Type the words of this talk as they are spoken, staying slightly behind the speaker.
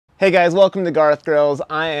Hey guys, welcome to Garth Grills.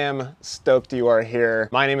 I am stoked you are here.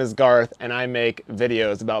 My name is Garth and I make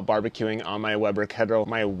videos about barbecuing on my Weber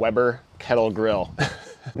Kettle Grill.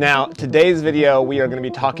 Now, today's video, we are going to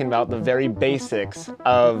be talking about the very basics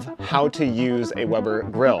of how to use a Weber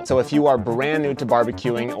grill. So if you are brand new to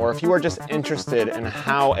barbecuing, or if you are just interested in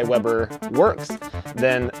how a Weber works,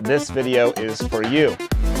 then this video is for you.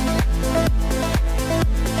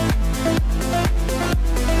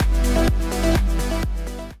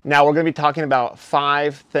 Now we're going to be talking about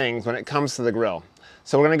 5 things when it comes to the grill.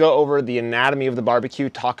 So we're going to go over the anatomy of the barbecue,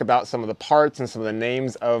 talk about some of the parts and some of the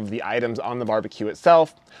names of the items on the barbecue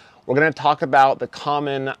itself. We're going to talk about the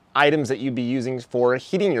common items that you'd be using for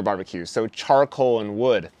heating your barbecue, so charcoal and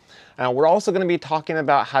wood. We're also going to be talking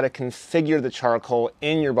about how to configure the charcoal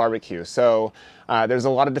in your barbecue. So there's a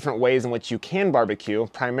lot of different ways in which you can barbecue.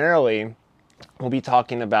 Primarily, we'll be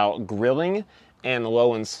talking about grilling and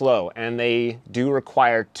low and slow, and they do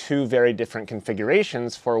require 2 very different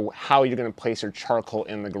configurations for how you're going to place your charcoal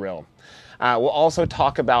in the grill. We'll also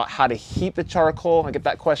talk about how to heat the charcoal. I get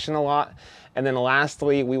that question a lot. And then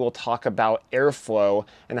lastly, we will talk about airflow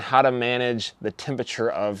and how to manage the temperature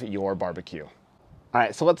of your barbecue. All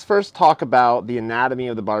right, so let's first talk about the anatomy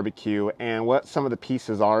of the barbecue and what some of the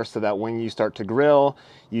pieces are, so that when you start to grill,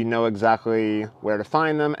 you know exactly where to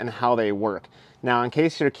find them and how they work. Now, in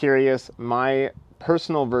case you're curious, my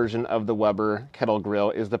personal version of the Weber Kettle Grill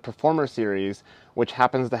is the Performer Series, which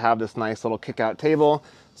happens to have this nice little kick-out table.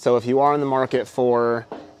 So if you are in the market for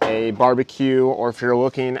a barbecue, or if you're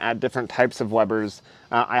looking at different types of Webers,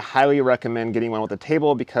 I highly recommend getting one with a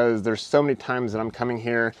table, because there's so many times that I'm coming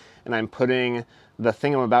here and I'm putting the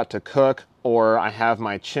thing I'm about to cook, or I have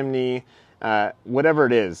my chimney, whatever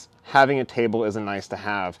it is, having a table is a nice to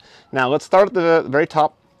have. Now let's start at the very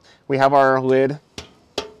top. We have our lid,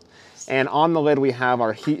 and on the lid we have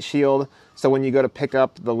our heat shield. So when you go to pick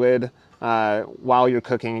up the lid while you're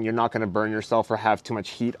cooking, you're not going to burn yourself or have too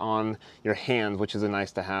much heat on your hands, which is a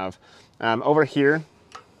nice to have. Over here,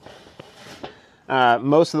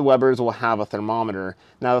 most of the Webers will have a thermometer.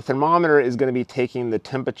 Now the thermometer is going to be taking the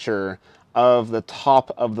temperature of the top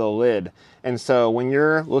of the lid. And so when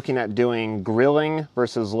you're looking at doing grilling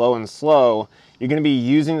versus low and slow, you're going to be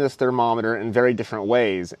using this thermometer in very different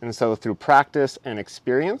ways. And so through practice and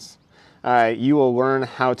experience, you will learn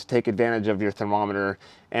how to take advantage of your thermometer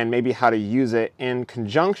and maybe how to use it in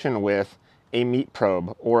conjunction with a meat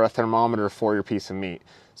probe or a thermometer for your piece of meat.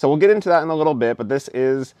 So we'll get into that in a little bit, but this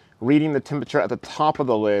is reading the temperature at the top of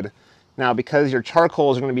the lid. Now, because your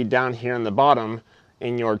charcoal is going to be down here in the bottom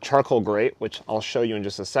in your charcoal grate, which I'll show you in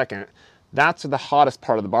just a second, that's the hottest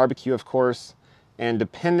part of the barbecue, of course. And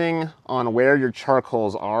depending on where your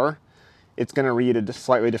charcoals are, it's going to read a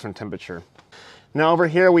slightly different temperature. Now over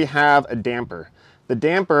here we have a damper. The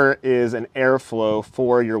damper is an airflow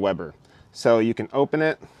for your Weber. So you can open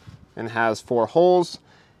it, and it has 4 holes,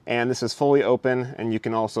 and this is fully open, and you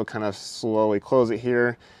can also kind of slowly close it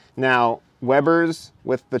here. Now, Webers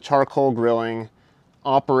with the charcoal grilling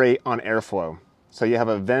operate on airflow. So you have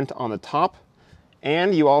a vent on the top,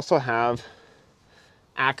 and you also have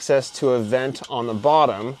access to a vent on the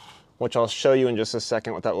bottom, which I'll show you in just a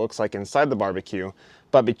second what that looks like inside the barbecue.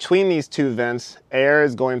 But between these 2 vents, air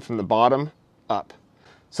is going from the bottom up.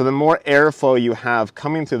 So the more airflow you have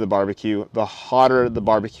coming through the barbecue, the hotter the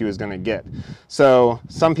barbecue is going to get. So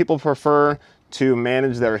some people prefer to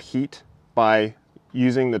manage their heat by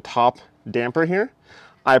using the top damper here.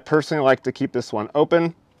 I personally like to keep this one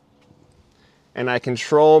open, and I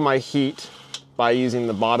control my heat by using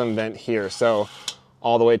the bottom vent here. So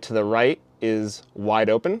all the way to the right is wide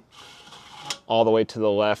open, all the way to the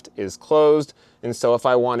left is closed. And so if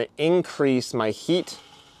I want to increase my heat,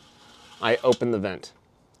 I open the vent.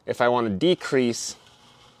 If I want to decrease,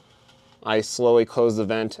 I slowly close the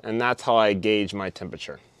vent, and that's how I gauge my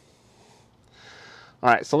temperature. All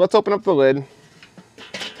right, so let's open up the lid.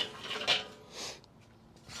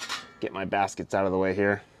 Get my baskets out of the way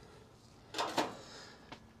here.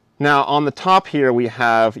 Now on the top here we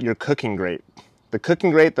have your cooking grate. The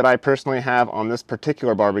cooking grate that I personally have on this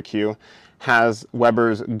particular barbecue has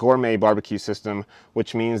Weber's gourmet barbecue system,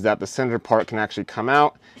 which means that the center part can actually come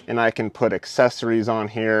out, and I can put accessories on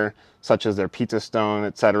here, such as their pizza stone,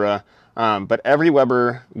 etc. But every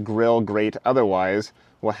Weber grill grate otherwise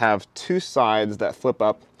will have 2 sides that flip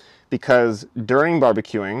up, because during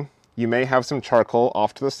barbecuing, you may have some charcoal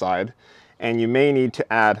off to the side, and you may need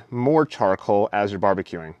to add more charcoal as you're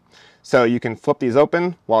barbecuing. So you can flip these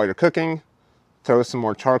open while you're cooking, throw some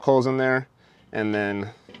more charcoals in there, and then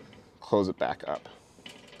close it back up.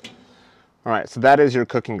 All right, so that is your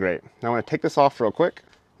cooking grate. Now I'm going to take this off real quick.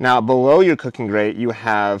 Now below your cooking grate, you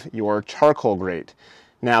have your charcoal grate.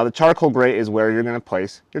 Now the charcoal grate is where you're going to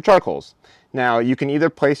place your charcoals. Now you can either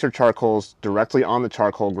place your charcoals directly on the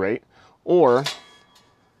charcoal grate, or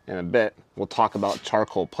in a bit we'll talk about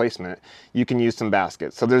charcoal placement, you can use some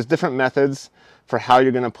baskets. So there's different methods for how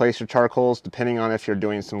you're going to place your charcoals depending on if you're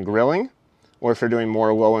doing some grilling or if you're doing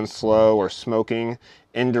more low and slow or smoking,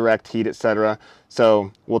 indirect heat, etc.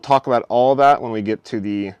 So we'll talk about all that when we get to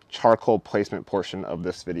the charcoal placement portion of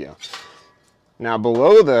this video. Now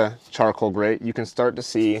below the charcoal grate, you can start to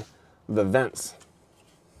see the vents.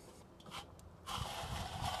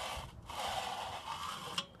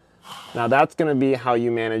 Now that's going to be how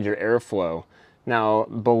you manage your airflow. Now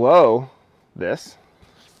below this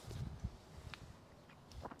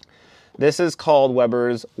is called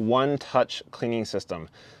Weber's one-touch cleaning system.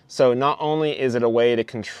 So not only is it a way to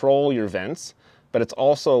control your vents, but it's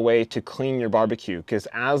also a way to clean your barbecue, because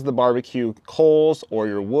as the barbecue coals or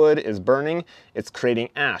your wood is burning, it's creating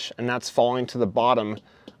ash, and that's falling to the bottom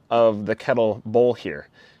of the kettle bowl here.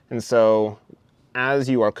 And so as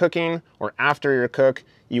you are cooking or after you cook,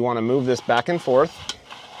 you want to move this back and forth,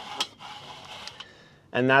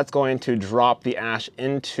 and that's going to drop the ash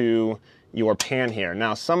into your pan here.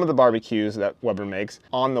 Now some of the barbecues that Weber makes,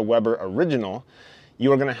 on the Weber original,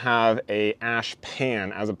 you are going to have a ash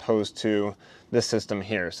pan as opposed to this system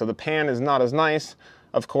here. So the pan is not as nice,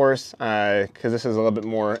 of course, because this is a little bit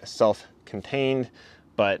more self-contained,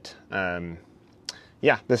 but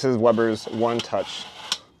yeah, this is Weber's one-touch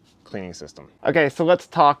cleaning system. Okay, so let's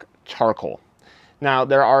talk charcoal. Now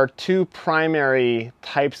there are two primary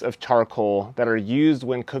types of charcoal that are used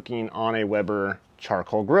when cooking on a Weber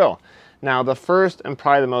charcoal grill. Now the first and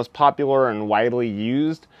probably the most popular and widely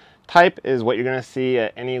used type is what you're going to see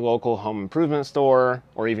at any local home improvement store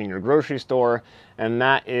or even your grocery store, and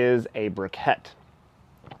that is a briquette.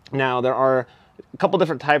 Now there are a couple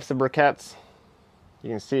different types of briquettes.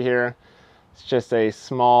 You can see here, it's just a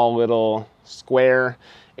small little square.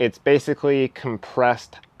 It's basically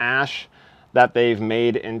compressed ash that they've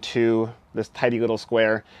made into this tidy little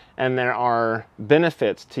square, and there are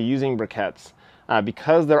benefits to using briquettes.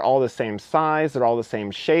 Because they're all the same size, they're all the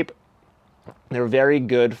same shape, they're very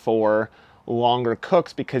good for longer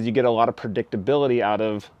cooks because you get a lot of predictability out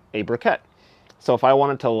of a briquette. So if I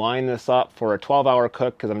wanted to line this up for a 12-hour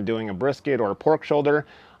cook because I'm doing a brisket or a pork shoulder,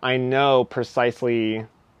 I know precisely,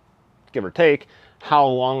 give or take, how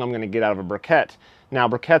long I'm going to get out of a briquette. Now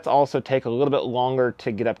briquettes also take a little bit longer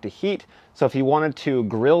to get up to heat, so if you wanted to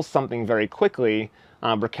grill something very quickly,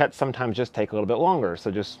 briquettes sometimes just take a little bit longer, so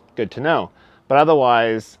just good to know. But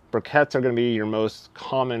otherwise, briquettes are going to be your most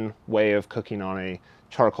common way of cooking on a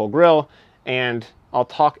charcoal grill, and I'll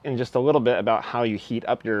talk in just a little bit about how you heat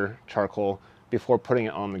up your charcoal before putting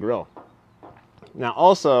it on the grill. Now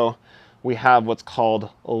also, we have what's called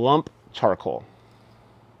lump charcoal.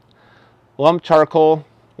 Lump charcoal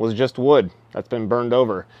was just wood that's been burned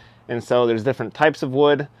over, and so there's different types of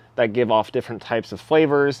wood that give off different types of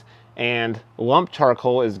flavors. And lump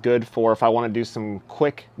charcoal is good for if I want to do some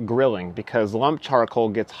quick grilling, because lump charcoal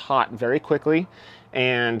gets hot very quickly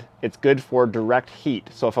and it's good for direct heat.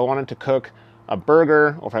 So if I wanted to cook a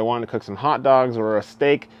burger, or if I wanted to cook some hot dogs or a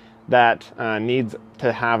steak that needs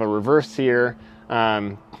to have a reverse sear,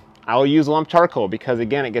 I'll use lump charcoal because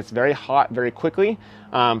again, it gets very hot very quickly.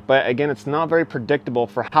 But again, it's not very predictable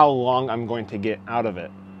for how long I'm going to get out of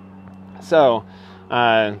it. So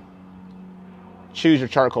choose your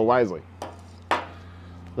charcoal wisely.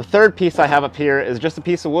 The third piece I have up here is just a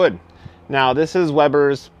piece of wood. Now this is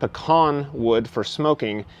Weber's pecan wood for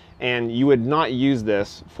smoking, and you would not use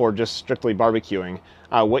this for just strictly barbecuing.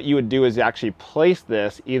 What you would do is actually place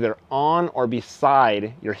this either on or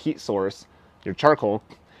beside your heat source, your charcoal,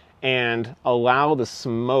 and allow the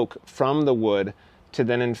smoke from the wood to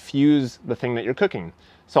then infuse the thing that you're cooking.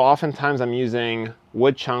 So oftentimes I'm using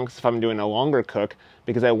wood chunks if I'm doing a longer cook,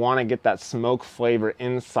 because I want to get that smoke flavor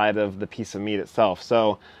inside of the piece of meat itself.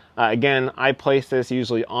 So again, I place this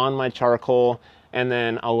usually on my charcoal and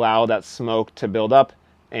then allow that smoke to build up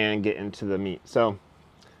and get into the meat. So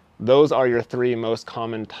those are your three most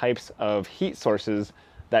common types of heat sources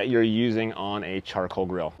that you're using on a charcoal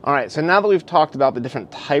grill. All right, so now that we've talked about the different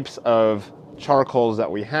types of charcoals that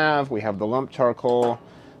we have the lump charcoal,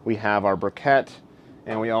 we have our briquette,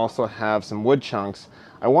 and we also have some wood chunks.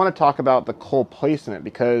 I want to talk about the coal placement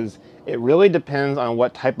because it really depends on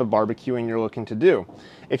what type of barbecuing you're looking to do.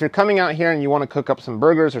 If you're coming out here and you want to cook up some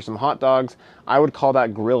burgers or some hot dogs, I would call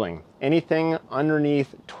that grilling. Anything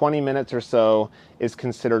underneath 20 minutes or so is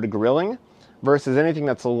considered grilling, versus anything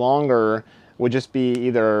that's longer would just be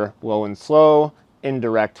either low and slow,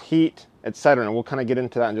 indirect heat, etc. And we'll kind of get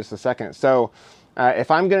into that in just a second. So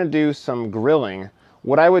if I'm going to do some grilling,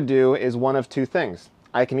 what I would do is one of two things.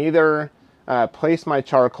 I can either place my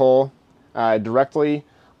charcoal directly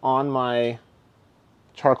on my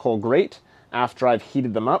charcoal grate after I've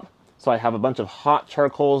heated them up. So I have a bunch of hot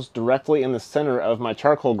charcoals directly in the center of my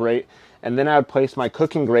charcoal grate, and then I would place my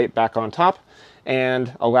cooking grate back on top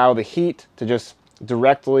and allow the heat to just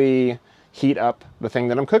directly heat up the thing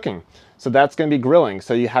that I'm cooking. So that's going to be grilling.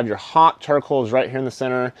 So you have your hot charcoals right here in the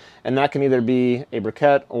center, and that can either be a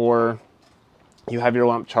briquette or you have your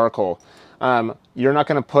lump charcoal. You're not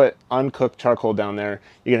going to put uncooked charcoal down there.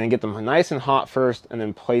 You're going to get them nice and hot first and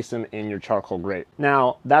then place them in your charcoal grate.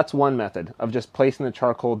 Now, that's one method of just placing the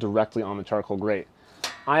charcoal directly on the charcoal grate.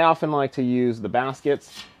 I often like to use the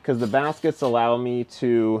baskets because the baskets allow me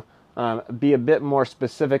to be a bit more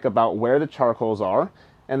specific about where the charcoals are.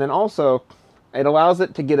 And then also, it allows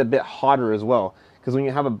it to get a bit hotter as well. Because when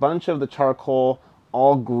you have a bunch of the charcoal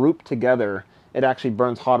all grouped together, it actually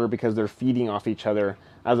burns hotter because they're feeding off each other,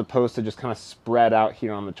 as opposed to just kind of spread out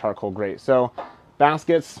here on the charcoal grate. So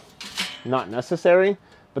baskets, not necessary,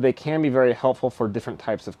 but they can be very helpful for different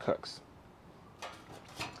types of cooks.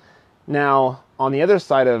 Now, on the other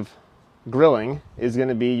side of grilling is going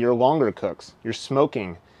to be your longer cooks, your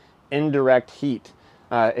smoking, indirect heat.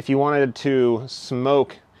 If you wanted to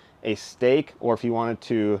smoke a steak, or if you wanted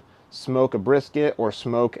to smoke a brisket or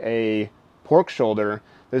smoke a pork shoulder,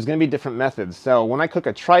 there's going to be different methods. So when I cook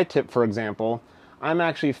a tri-tip, for example, I'm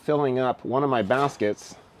actually filling up one of my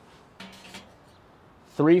baskets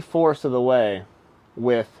 3/4 of the way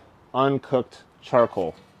with uncooked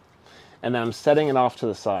charcoal, and then I'm setting it off to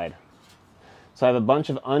the side. So I have a bunch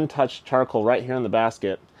of untouched charcoal right here in the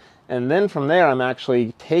basket, and then from there I'm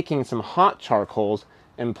actually taking some hot charcoals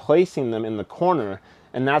and placing them in the corner,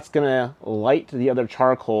 and that's going to light the other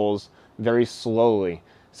charcoals very slowly.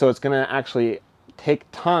 So it's going to actually take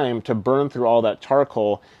time to burn through all that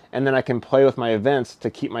charcoal, and then I can play with my vents to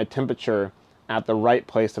keep my temperature at the right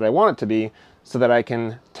place that I want it to be, so that I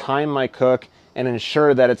can time my cook and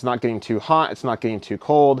ensure that it's not getting too hot, it's not getting too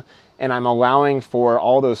cold, and I'm allowing for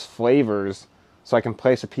all those flavors. So I can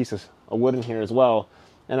place a piece of wood in here as well,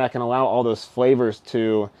 and I can allow all those flavors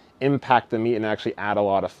to impact the meat and actually add a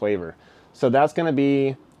lot of flavor. So that's going to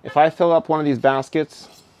be, if I fill up one of these baskets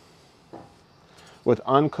with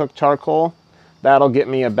uncooked charcoal, that'll get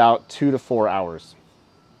me about 2 to 4 hours.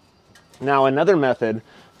 Now, another method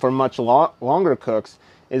for much longer cooks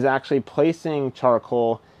is actually placing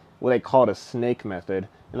charcoal, what they call it a snake method,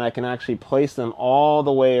 and I can actually place them all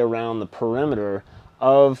the way around the perimeter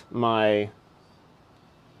of my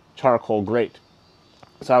charcoal grate.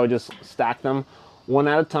 So I would just stack them one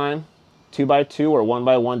at a time, 2 by 2 or 1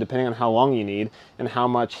 by 1, depending on how long you need and how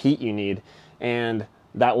much heat you need, and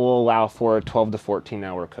that will allow for a 12 to 14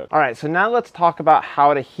 hour cook. All right, so now let's talk about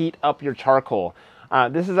how to heat up your charcoal.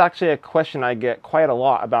 This is actually a question I get quite a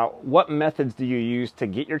lot about: what methods do you use to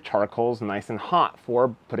get your charcoals nice and hot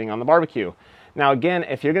for putting on the barbecue? Now again,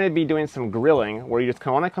 if you're going to be doing some grilling where you just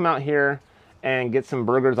want to come out here and get some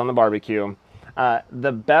burgers on the barbecue,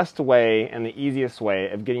 the best way and the easiest way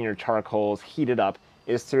of getting your charcoals heated up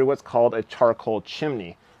is through what's called a charcoal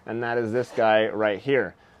chimney, and that is this guy right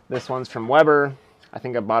here. This one's from Weber. I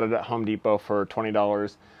think I bought it at Home Depot for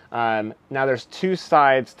 $20. Now there's 2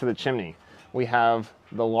 sides to the chimney. We have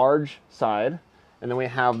the large side, and then we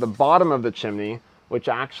have the bottom of the chimney, which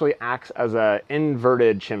actually acts as an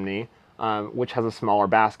inverted chimney, which has a smaller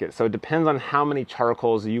basket. So it depends on how many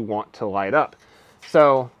charcoals you want to light up.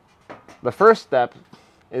 So the first step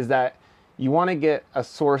is that you want to get a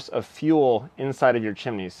source of fuel inside of your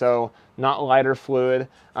chimney. So not lighter fluid.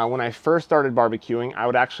 When I first started barbecuing, I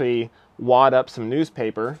would actually wad up some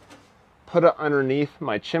newspaper, put it underneath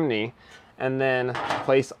my chimney, and then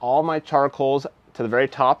place all my charcoals to the very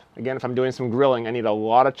top. Again, if I'm doing some grilling, I need a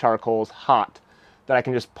lot of charcoals hot that I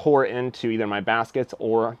can just pour into either my baskets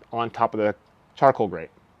or on top of the charcoal grate.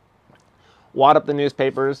 Wad up the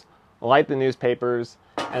newspapers, light the newspapers,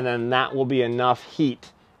 and then that will be enough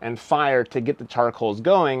heat and fire to get the charcoals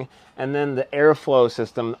going, and then the airflow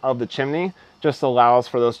system of the chimney just allows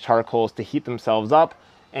for those charcoals to heat themselves up,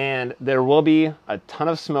 and there will be a ton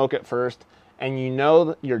of smoke at first, and you know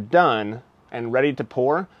that you're done and ready to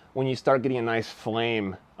pour when you start getting a nice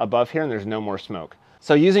flame above here and there's no more smoke.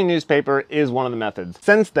 So using newspaper is one of the methods.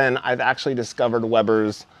 Since then, I've actually discovered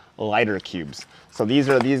Weber's lighter cubes. So these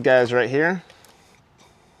are these guys right here.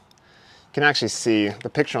 You can actually see the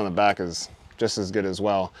picture on the back is just as good as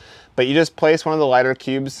well. But you just place one of the lighter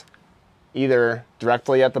cubes either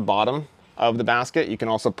directly at the bottom of the basket. You can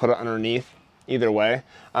also put it underneath, either way.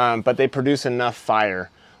 But they produce enough fire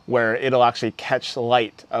where it'll actually catch the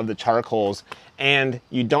light of the charcoals and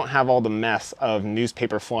you don't have all the mess of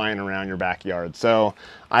newspaper flying around your backyard. So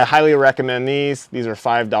I highly recommend these. These are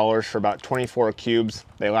 $5 for about 24 cubes.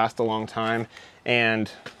 They last a long time,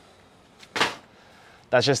 and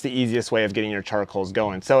that's just the easiest way of getting your charcoals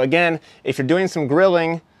going. So again, if you're doing some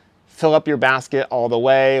grilling, fill up your basket all the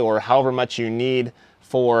way, or however much you need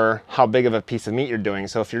for how big of a piece of meat you're doing.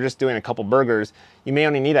 So if you're just doing a couple burgers, you may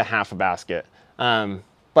only need a half a basket.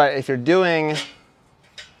 But if you're doing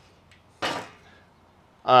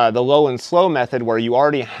the low and slow method, where you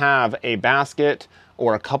already have a basket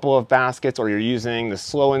or a couple of baskets, or you're using the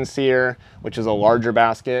slow and sear, which is a larger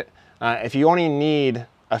basket, if you only need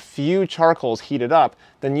a few charcoals heated up,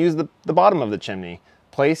 then use the bottom of the chimney.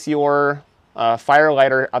 Place your fire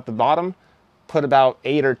lighter at the bottom, put about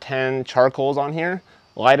 8 or 10 charcoals on here,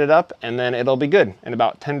 light it up, and then it'll be good in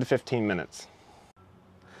about 10 to 15 minutes.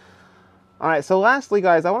 All right, so lastly,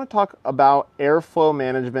 guys, I want to talk about airflow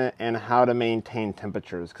management and how to maintain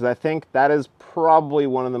temperatures, because I think that is probably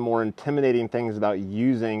one of the more intimidating things about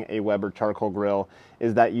using a Weber charcoal grill,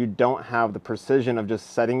 is that you don't have the precision of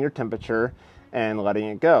just setting your temperature and letting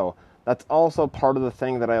it go. That's also part of the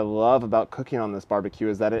thing that I love about cooking on this barbecue,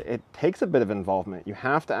 is that it takes a bit of involvement. You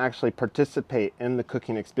have to actually participate in the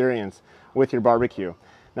cooking experience with your barbecue.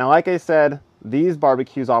 Now, like I said, these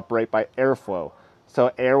barbecues operate by airflow.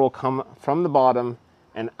 So air will come from the bottom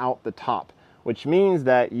and out the top, which means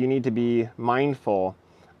that you need to be mindful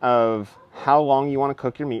of how long you want to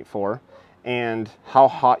cook your meat for and how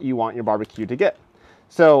hot you want your barbecue to get.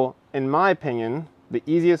 So in my opinion, the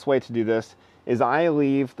easiest way to do this is I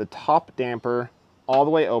leave the top damper all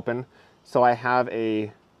the way open, so I have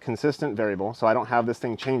a consistent variable, so I don't have this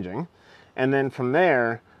thing changing. And then from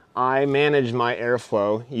there, I manage my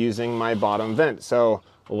airflow using my bottom vent. So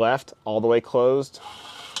left all the way closed,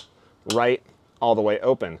 right all the way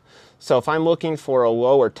open. So if I'm looking for a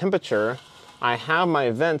lower temperature, I have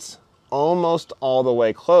my vents almost all the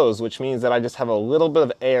way closed, which means that I just have a little bit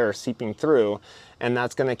of air seeping through, and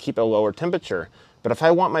that's going to keep a lower temperature. But if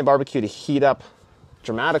I want my barbecue to heat up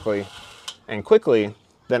dramatically and quickly,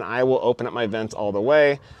 then I will open up my vents all the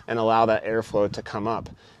way and allow that airflow to come up.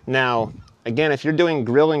 Now, again, if you're doing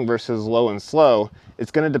grilling versus low and slow,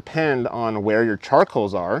 it's going to depend on where your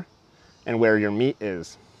charcoals are and where your meat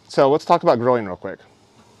is. So let's talk about grilling real quick.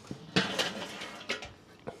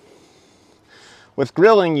 With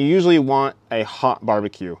grilling, you usually want a hot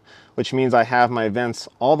barbecue, which means I have my vents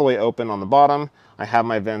all the way open on the bottom, I have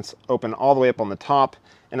my vents open all the way up on the top,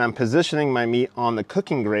 and I'm positioning my meat on the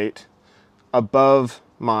cooking grate above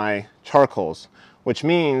my charcoals, which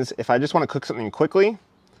means if I just want to cook something quickly,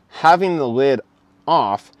 having the lid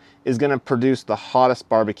off is going to produce the hottest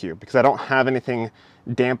barbecue because I don't have anything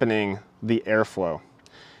dampening the airflow.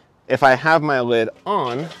 If I have my lid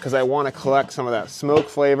on because I want to collect some of that smoke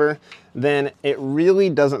flavor, then it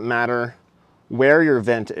really doesn't matter where your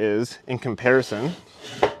vent is in comparison.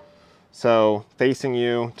 So facing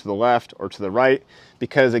you to the left or to the right,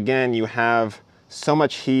 because again, you have so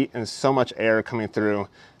much heat and so much air coming through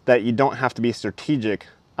that you don't have to be strategic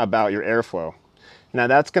about your airflow. Now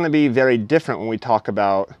that's going to be very different when we talk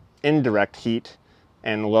about indirect heat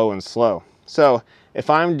and low and slow. So if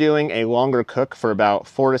I'm doing a longer cook for about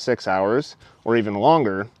 4 to 6 hours or even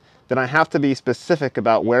longer, then I have to be specific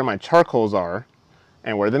about where my charcoals are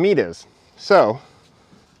and where the meat is. So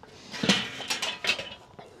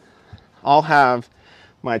I'll have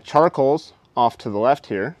my charcoals off to the left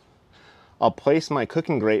here. I'll place my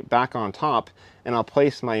cooking grate back on top, and I'll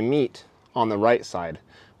place my meat on the right side,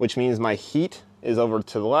 which means my heat is over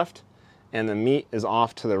to the left and the meat is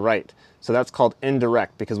off to the right. So that's called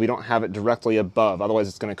indirect because we don't have it directly above, otherwise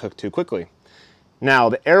it's going to cook too quickly. Now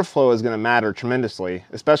the airflow is going to matter tremendously,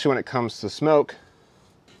 especially when it comes to smoke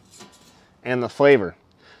and the flavor.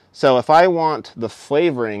 So if I want the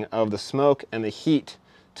flavoring of the smoke and the heat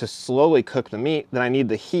to slowly cook the meat, then I need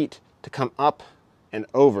the heat to come up and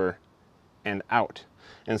over and out.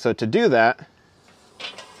 And so to do that,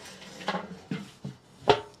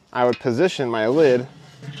 I would position my lid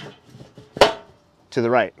to the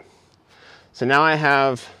right. So now I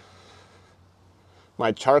have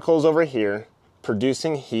my charcoals over here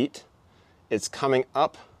producing heat. It's coming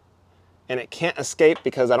up and it can't escape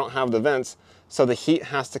because I don't have the vents. So the heat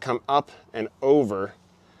has to come up and over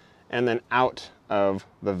and then out of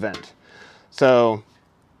the vent. So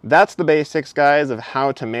that's the basics, guys, of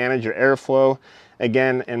how to manage your airflow.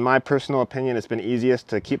 Again, in my personal opinion, it's been easiest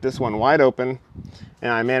to keep this one wide open,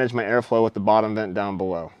 and I manage my airflow with the bottom vent down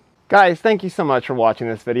below. Guys, thank you so much for watching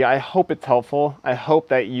this video. I hope it's helpful. I hope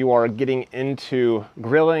that you are getting into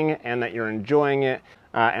grilling and that you're enjoying it.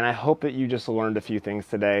 and I hope that you just learned a few things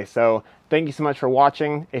today. So thank you so much for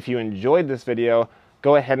watching. If you enjoyed this video,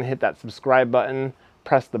 go ahead and hit that subscribe button,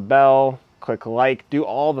 press the bell, click like, do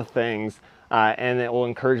all the things, and it will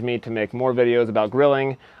encourage me to make more videos about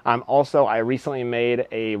grilling. Also, I recently made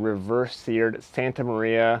a reverse seared Santa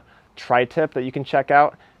Maria tri-tip that you can check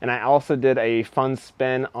out, and I also did a fun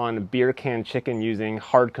spin on beer can chicken using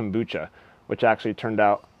hard kombucha, which actually turned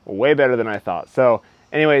out way better than I thought. So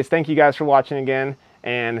anyways, thank you guys for watching again,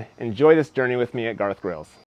 and enjoy this journey with me at Garth Grills.